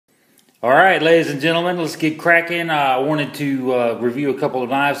All right, ladies and gentlemen, let's get cracking. I wanted to review a couple of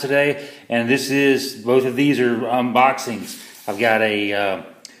knives today, and both of these are unboxings. I've got a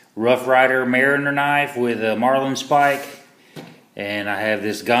Rough Ryder Mariner knife with a Marlin spike, and I have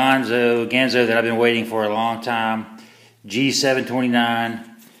this Ganzo that I've been waiting for a long time, G729,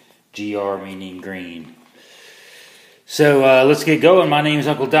 GR meaning green. So let's get going. My name is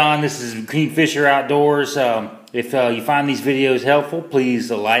Uncle Don. This is Kingfisher Outdoors. If you find these videos helpful, please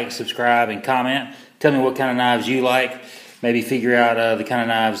like, subscribe, and comment. Tell me what kind of knives you like. Maybe figure out the kind of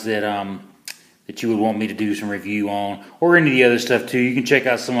knives that that you would want me to do some review on, or any of the other stuff too. You can check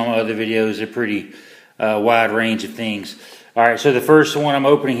out some of my other videos. They're pretty wide range of things. All right, so the first one I'm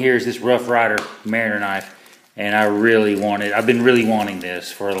opening here is this Rough Ryder Mariner knife, and I've been really wanting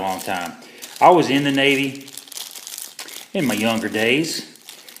this for a long time. I was in the Navy in my younger days,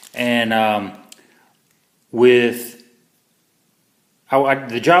 and the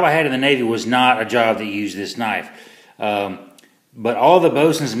job I had in the Navy was not a job that used this knife. But all the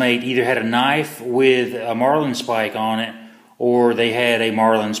bosun's mate either had a knife with a Marlin spike on it, or they had a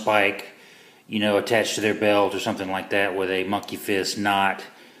Marlin spike, attached to their belt or something like that with a monkey fist knot,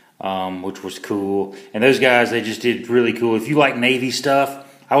 which was cool. And those guys, they just did really cool. If you like Navy stuff,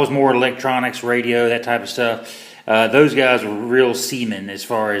 I was more electronics, radio, that type of stuff. Those guys were real seamen as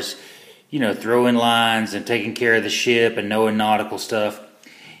far as, throwing lines and taking care of the ship and knowing nautical stuff.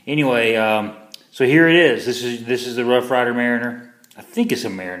 Anyway, so here it is. This is the Rough Ryder Mariner. I think it's a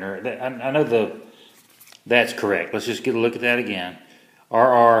Mariner. I know that's correct. Let's just get a look at that again.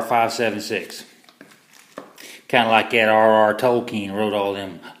 RR576. Kind of like that R.R. Tolkien wrote all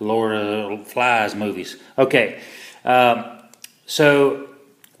them Lord of the Flies movies. Okay, so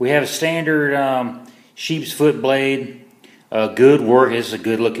we have a standard sheep's foot blade. Good work. This is a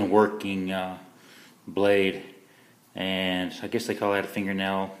good looking working blade, and I guess they call that a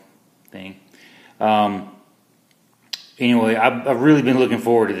fingernail thing. Anyway, I've really been looking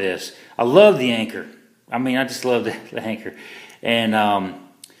forward to this. I love the anchor. I mean, I just love the anchor, and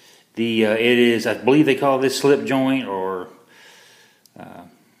it is, I believe they call this slip joint or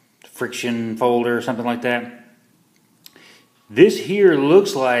friction folder or something like that. This here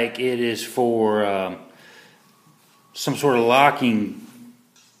looks like it is for some sort of locking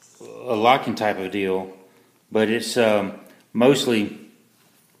type of deal, but it's mostly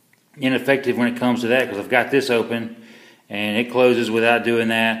ineffective when it comes to that, because I've got this open and it closes without doing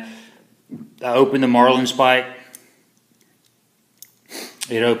that. I open the Marlin spike,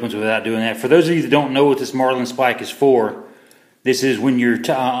 it opens without doing that. For those of you that don't know what this Marlin spike is for, this is when you're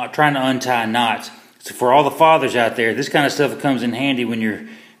trying to untie knots. So for all the fathers out there, this kind of stuff comes in handy when your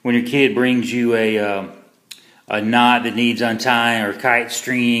kid brings you a knot that needs untying, or kite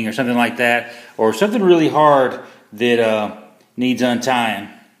stringing, or something like that, or something really hard that needs untying.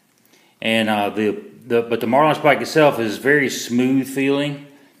 And but the Marlin spike itself is very smooth feeling.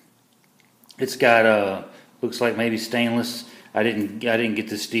 It's got looks like maybe stainless. I didn't get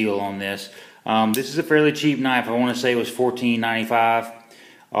the steel on this. This is a fairly cheap knife. I want to say it was $14.95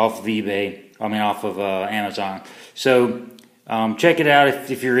 off of eBay. I mean, off of Amazon. So check it out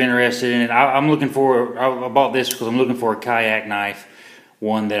if you're interested in it. I bought this because I'm looking for a kayak knife,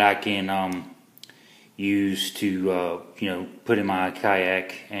 one that I can use to put in my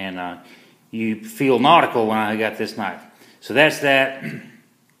kayak, and you feel nautical when I got this knife. So that's that.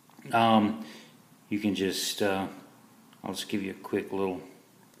 You can just I'll just give you a quick little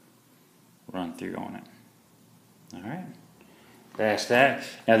run through on it. All right. That's that.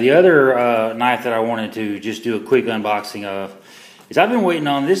 Now the other knife that I wanted to just do a quick unboxing of is, I've been waiting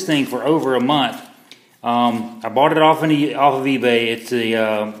on this thing for over a month. I bought it off of eBay. It's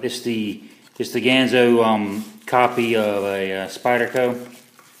the Ganzo copy of a Spyderco.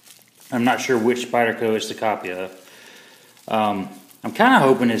 I'm not sure which Spyderco it's the copy of. I'm kind of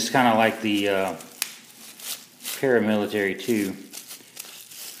hoping it's kind of like the paramilitary too.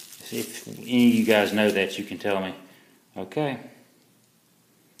 If any of you guys know that, you can tell me. Okay.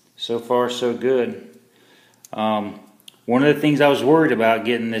 So far, so good. One of the things I was worried about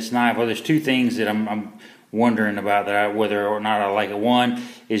getting this knife, well, there's two things that I'm wondering about, whether or not I like it. One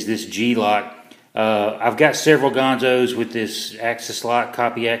is this G-lock. I've got several Ganzos with this axis lock,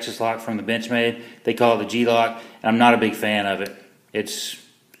 copy axis lock from the Benchmade. They call it the G-lock, and I'm not a big fan of it.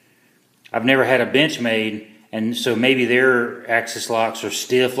 I've never had a Benchmade, and so maybe their axis locks are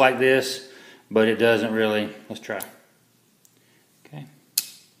stiff like this, but it doesn't really. Let's try. Okay.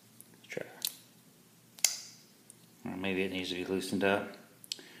 Let's try. Or maybe it needs to be loosened up.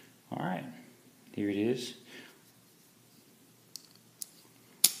 All right. Here it is.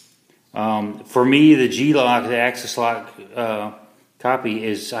 For me, the G-lock, the axis lock copy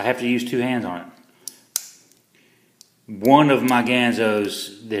is I have to use 2 hands on it. One of my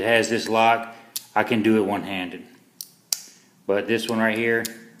Ganzos that has this lock, I can do it one-handed. But this one right here,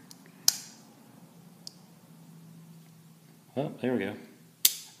 oh, there we go.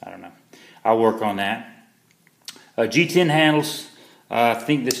 I don't know. I'll work on that. G10 handles. I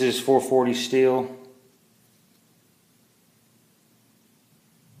think this is 440 steel.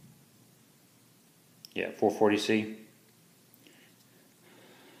 Yeah, 440C.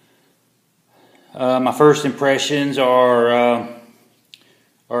 My first impressions are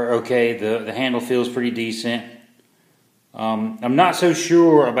okay. The handle feels pretty decent. I'm not so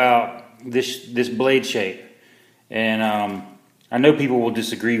sure about this blade shape, and I know people will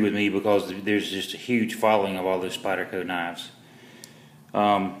disagree with me because there's just a huge following of all those Spyderco knives.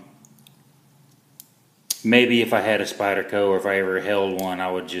 Maybe if I had a Spyderco, or if I ever held one,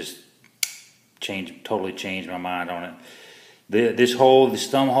 I would just totally change my mind on it. This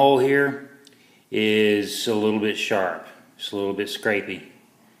thumb hole here is a little bit sharp. It's a little bit scrapey,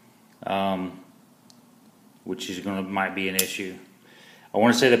 which is might be an issue. I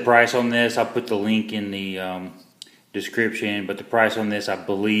want to say the price on this, I'll put the link in the description, but the price on this I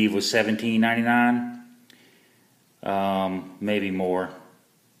believe was $17.99, maybe more.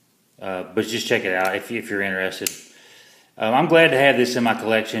 But just check it out if you're interested. I'm glad to have this in my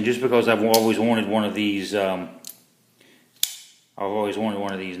collection, just because I've always wanted one of these. I've always wanted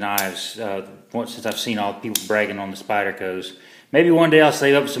one of these knives since I've seen all the people bragging on the Spydercos. Maybe one day I'll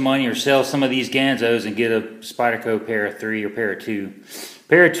save up some money or sell some of these Ganzos and get a Spyderco pair of 3 or pair of 2.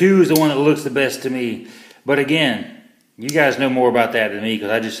 Pair of 2 is the one that looks the best to me. But again, you guys know more about that than me,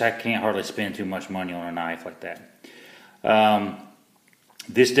 because I can't hardly spend too much money on a knife like that.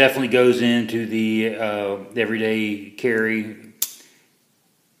 This definitely goes into the everyday carry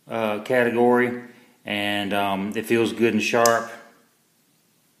category, and it feels good and sharp.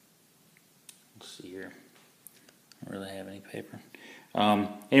 Let's see here. I don't really have any paper.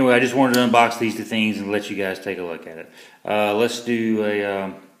 Anyway, I just wanted to unbox these 2 things and let you guys take a look at it. Let's do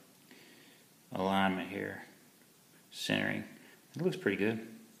a alignment here. Centering. It looks pretty good.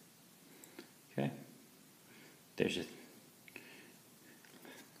 Okay. There's a.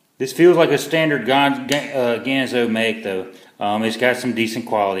 This feels like a standard Ganzo make, though. It's got some decent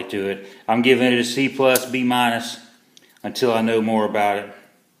quality to it. I'm giving it a C+, B- until I know more about it.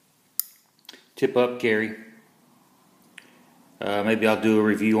 Tip up carry. Maybe I'll do a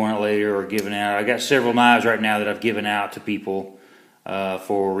review on it later, or give it out. I got several knives right now that I've given out to people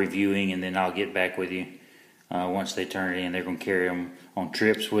for reviewing, and then I'll get back with you once they turn it in. They're going to carry them on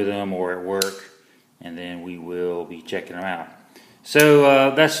trips with them or at work, and then we will be checking them out.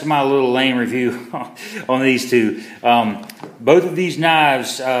 So that's my little lame review on these 2. Both of these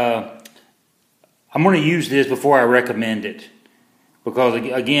knives, I'm going to use this before I recommend it, because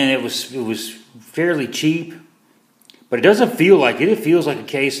again, it was fairly cheap, but it doesn't feel like it. It feels like a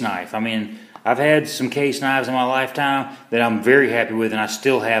case knife. I mean, I've had some case knives in my lifetime that I'm very happy with, and I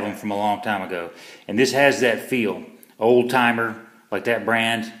still have them from a long time ago. And this has that feel, old timer, like that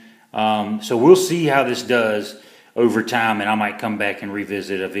brand. So we'll see how this does over time, and I might come back and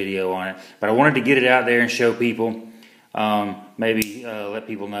revisit a video on it. But I wanted to get it out there and show people, maybe let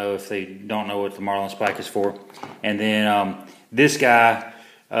people know if they don't know what the Marlin spike is for. And then this guy,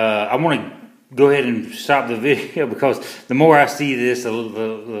 I want to go ahead and stop the video, because the more I see this,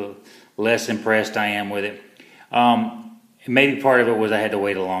 the less impressed I am with it. Maybe part of it was I had to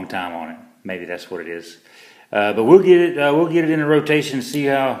wait a long time on it. Maybe that's what it is. But we'll get it in a rotation and see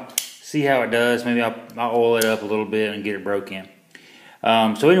how it does. Maybe I'll oil it up a little bit and get it broke in.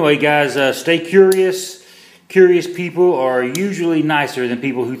 So anyway, guys, stay curious. Curious people are usually nicer than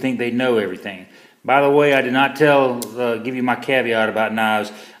people who think they know everything. By the way, I did not give you my caveat about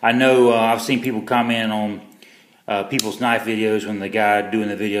knives. I know I've seen people comment on people's knife videos when the guy doing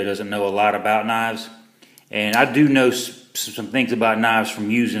the video doesn't know a lot about knives. And I do know some things about knives from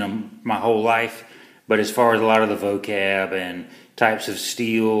using them my whole life. But as far as a lot of the vocab and types of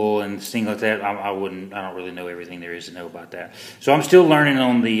steel and things like that, I don't really know everything there is to know about that. So I'm still learning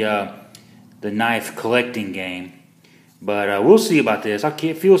on the knife collecting game. But we'll see about this.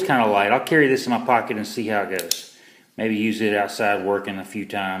 It feels kind of light. I'll carry this in my pocket and see how it goes. Maybe use it outside working a few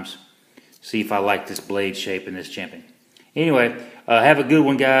times. See if I like this blade shape and this chimping. Anyway, have a good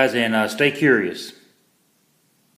one, guys, and stay curious.